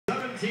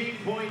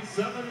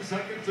19.7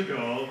 seconds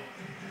ago.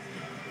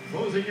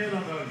 Closing in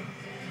on the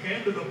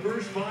end of the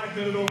first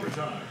 5-minute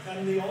overtime.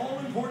 And the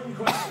all-important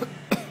question,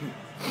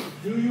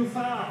 do you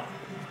foul?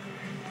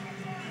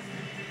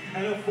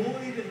 And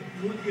avoid,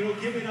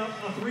 giving up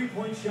a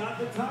three-point shot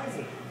that ties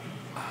it.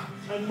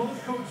 And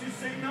most coaches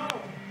say no.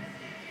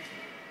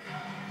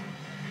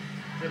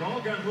 They've all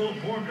got a little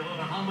formula on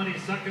how many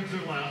seconds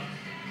are left,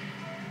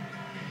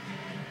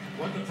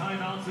 what the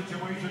timeout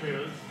situation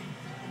is.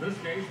 In this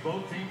case,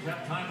 both teams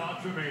have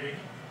timeouts remaining.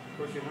 Of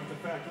course, you have to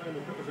factor in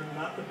the Clippers are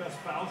not the best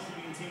foul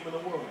shooting team in the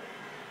world.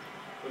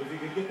 But if you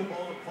can get the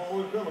ball to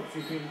Paul or Phillips,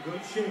 you'd be in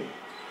good shape.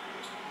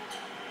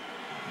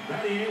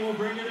 Battier will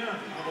bring it in.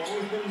 I've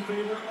always been in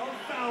favor of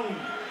fouling.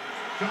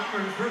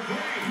 Chalmers for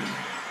three.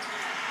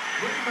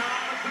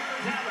 Rebound, the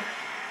Clippers have it.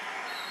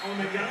 Oh,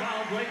 they got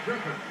foul Blake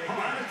Griffin. They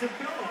got it to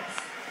Phillips.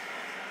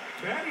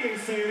 Battier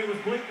saying it was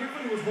Blake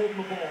Griffin who was holding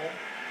the ball.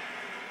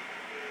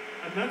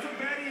 And that's what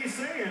Battier's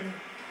saying.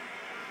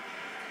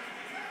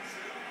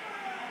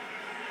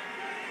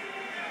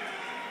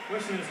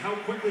 Question is, how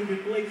quickly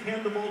did Blake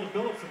hand the ball to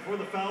Phillips before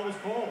the foul was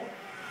called?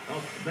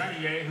 Well,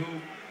 Battier,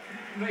 who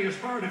may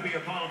aspire to be a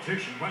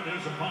politician, but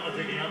there's some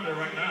politicking out there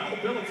right now. Oh,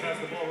 Phillips has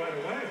the ball right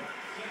away.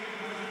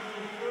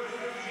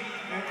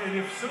 And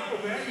if so,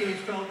 Battier's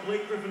fouled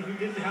Blake Griffin, who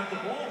didn't have the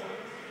ball.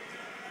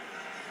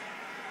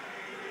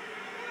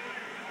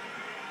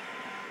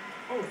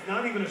 Oh, it's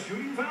not even a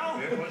shooting foul?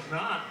 It was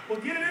not.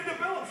 Well, get it into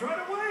Phillips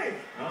right away.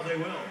 Well, they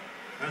will.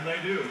 And they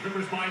do.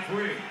 Clippers by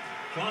 3.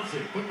 Chauncey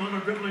putting on a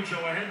dribbling show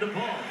ahead to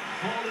Paul.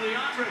 Paul to the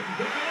Andre.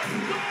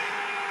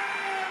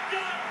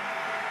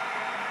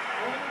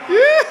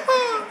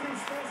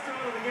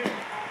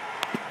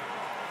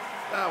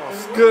 That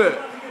was good.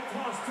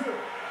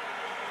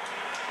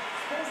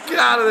 Get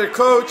out of there,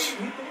 coach.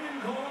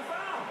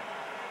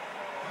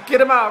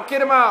 Get him out.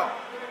 Get him out.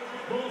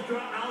 Bulls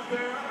drop out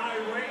there.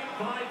 Irate.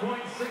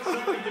 5.6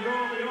 seconds to go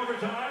in the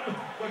overtime.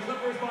 The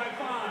Clippers by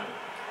 5.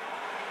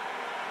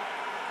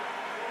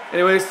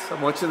 Anyways,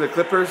 I'm watching the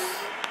Clippers.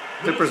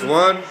 Clippers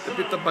won. They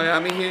beat the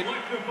Miami Heat.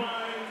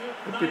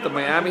 They beat the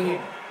Miami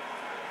Heat.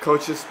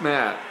 Coach is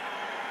mad.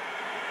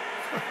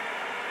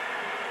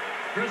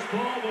 Chris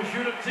Paul will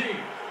shoot a tee.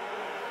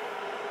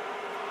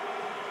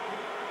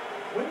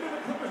 When do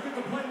the Clippers get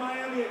to play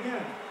Miami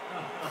again?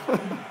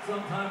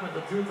 Sometime in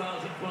the 2012-13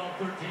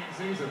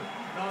 season.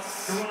 Now,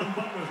 Caron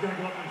Butler's going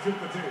to go up and shoot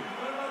the tee.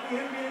 What about the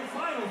NBA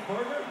Finals,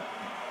 partner?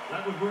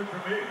 That would work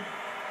for me.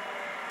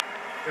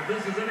 If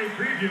this is any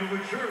preview, it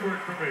would sure work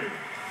for me.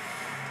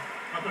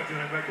 I thought you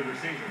meant regular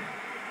season.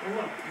 Well,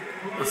 look.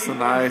 That's a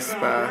nice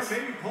pass.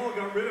 Maybe Paul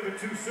got rid of it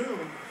too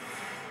soon.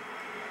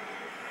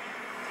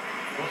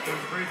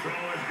 Butler's free throw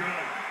is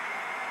good.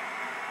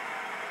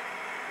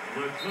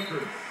 The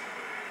Clippers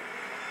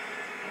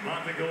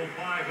about to go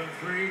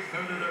 5-3,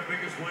 third of their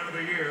biggest win of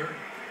the year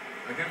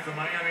against the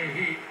Miami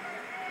Heat.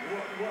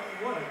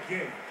 What a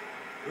game.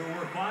 Who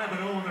were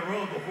 5-0 on the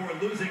road before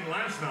losing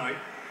last night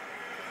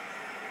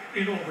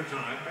in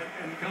overtime.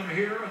 And come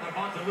here and they're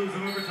about to lose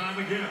in overtime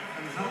again.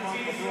 And how about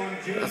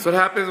LeBron James? That's what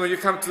happens when you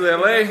come to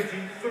LA. You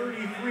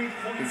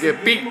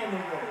get beat. Held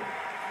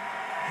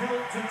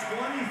to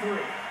 23.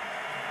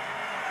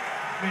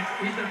 I mean,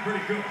 he's been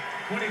pretty good.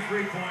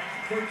 23 points,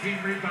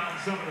 13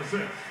 rebounds, 7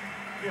 assists.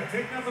 Yeah,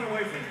 take nothing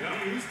away from him.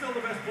 Yeah. He's still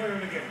the best player in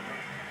the game.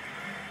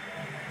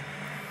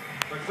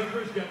 The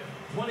Clippers get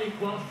 20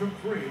 plus from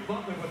 3.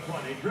 Butler with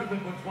 20,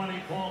 Griffin with 20,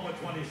 Paul with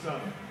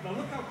 27. Now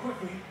look how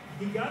quickly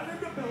he got it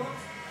into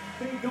Phillips.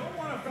 They don't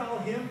want to foul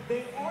him.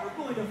 They are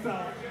going to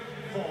foul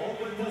Paul,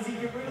 but does he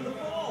get rid of the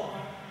ball?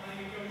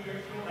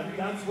 And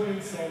that's what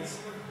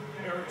incensed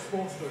Eric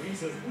Spoelstra. He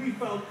says, we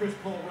fouled Chris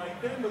Paul right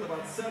then with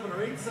about 7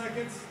 or 8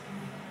 seconds.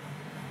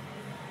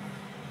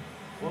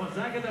 Well, it's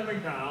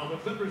academic now. The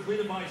Clippers lead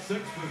it by 6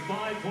 with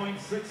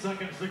 5.6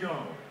 seconds to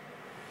go.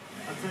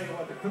 I'll tell you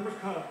what, the Clippers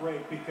caught a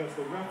break because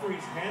the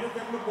referees handed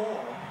them the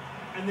ball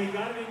and they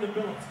got it into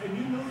Billups. And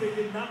you knew they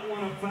did not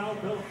want to foul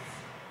Billups.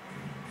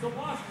 So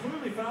Bosch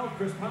clearly fouled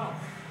Chris Paul.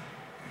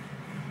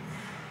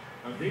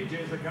 Now,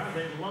 DJ's a guy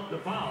they love to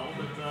foul,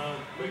 but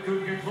they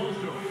couldn't get close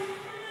to him.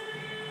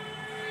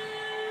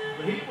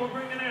 The Heat will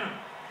bring it in.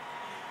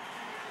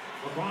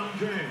 LeBron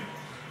James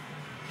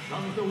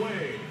comes to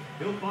Wade.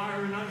 He'll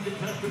fire an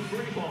uncontested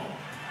free ball.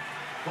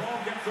 Paul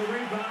gets the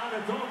rebound.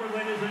 It's over,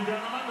 ladies and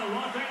gentlemen. The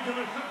Los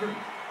Angeles Clippers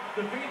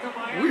defeat the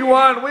Miami. We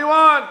won. We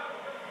won.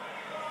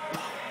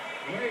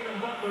 Wade and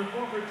Butler,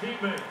 former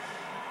teammates.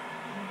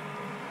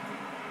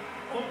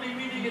 Only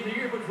meeting in the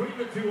year between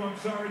the two, I'm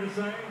sorry to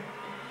say.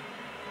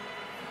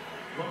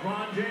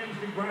 LeBron James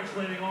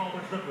congratulating all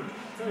the Clippers.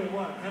 I'll tell you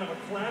what, kind of a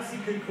classy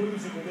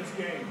conclusion to this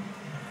game.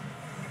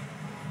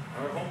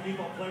 Our Home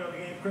Depot player of the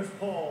game, Chris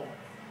Paul.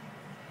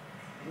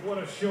 What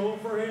a show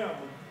for him.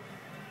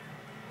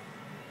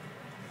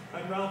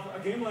 And Ralph, a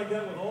game like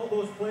that with all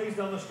those plays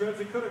down the stretch,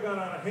 it could have got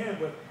out of hand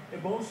with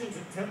emotions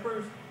and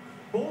tempers.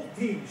 Both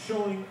teams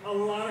showing a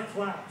lot of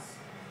class.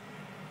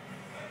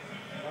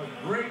 A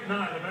great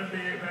night of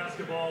NBA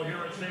basketball here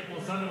at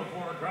Staples Center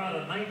before a crowd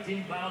of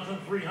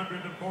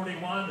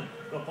 19,341.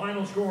 The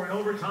final score in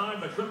overtime,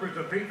 the Clippers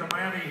defeat the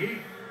Miami Heat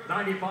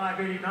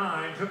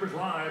 95-89. Clippers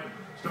Live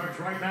starts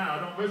right now.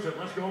 Don't miss it.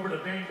 Let's go over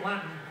to Dane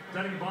Blanton,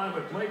 standing by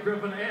with Blake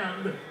Griffin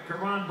and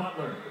Caron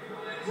Butler.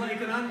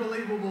 Blake, an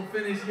unbelievable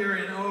finish here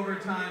in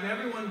overtime.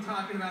 Everyone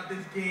talking about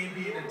this game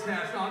being a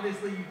test.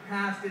 Obviously, you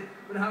passed it,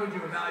 but how would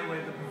you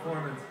evaluate the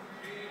performance?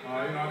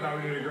 I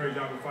thought we did a great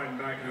job of fighting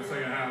back in the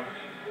second half.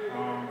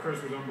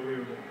 Chris was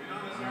unbelievable.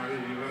 He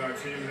led our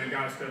team, and then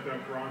guys stepped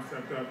up, Caron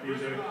stepped up,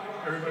 DJ,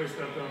 everybody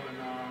stepped up, and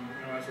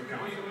that's what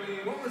counts.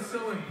 What was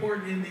so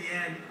important in the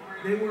end?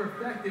 They were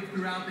effective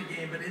throughout the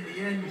game, but in the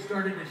end, you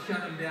started to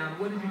shut them down.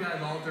 What did you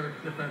guys alter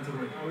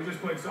defensively? We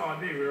just played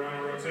solid D. We were on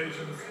our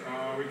rotations.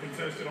 We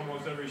contested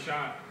almost every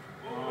shot.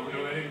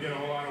 They didn't get a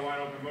whole lot of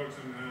wide open looks,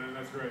 and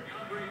that's great.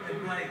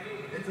 And Blake,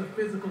 it's a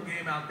physical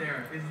game out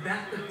there. Is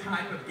that the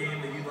type of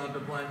game that you love to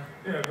play?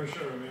 Yeah, for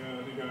sure.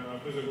 I think a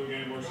physical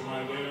game works to my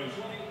advantage.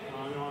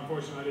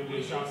 Unfortunately, I didn't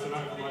get shots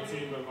tonight from my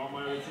team, but all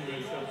my other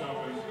teammates stepped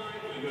up and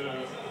did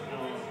an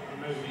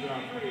amazing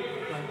job.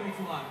 Thanks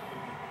a lot.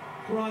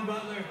 Caron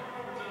Butler,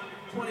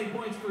 20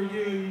 points for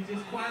you. You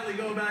just quietly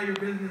go about your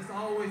business,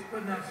 always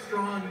putting up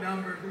strong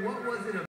numbers. What was it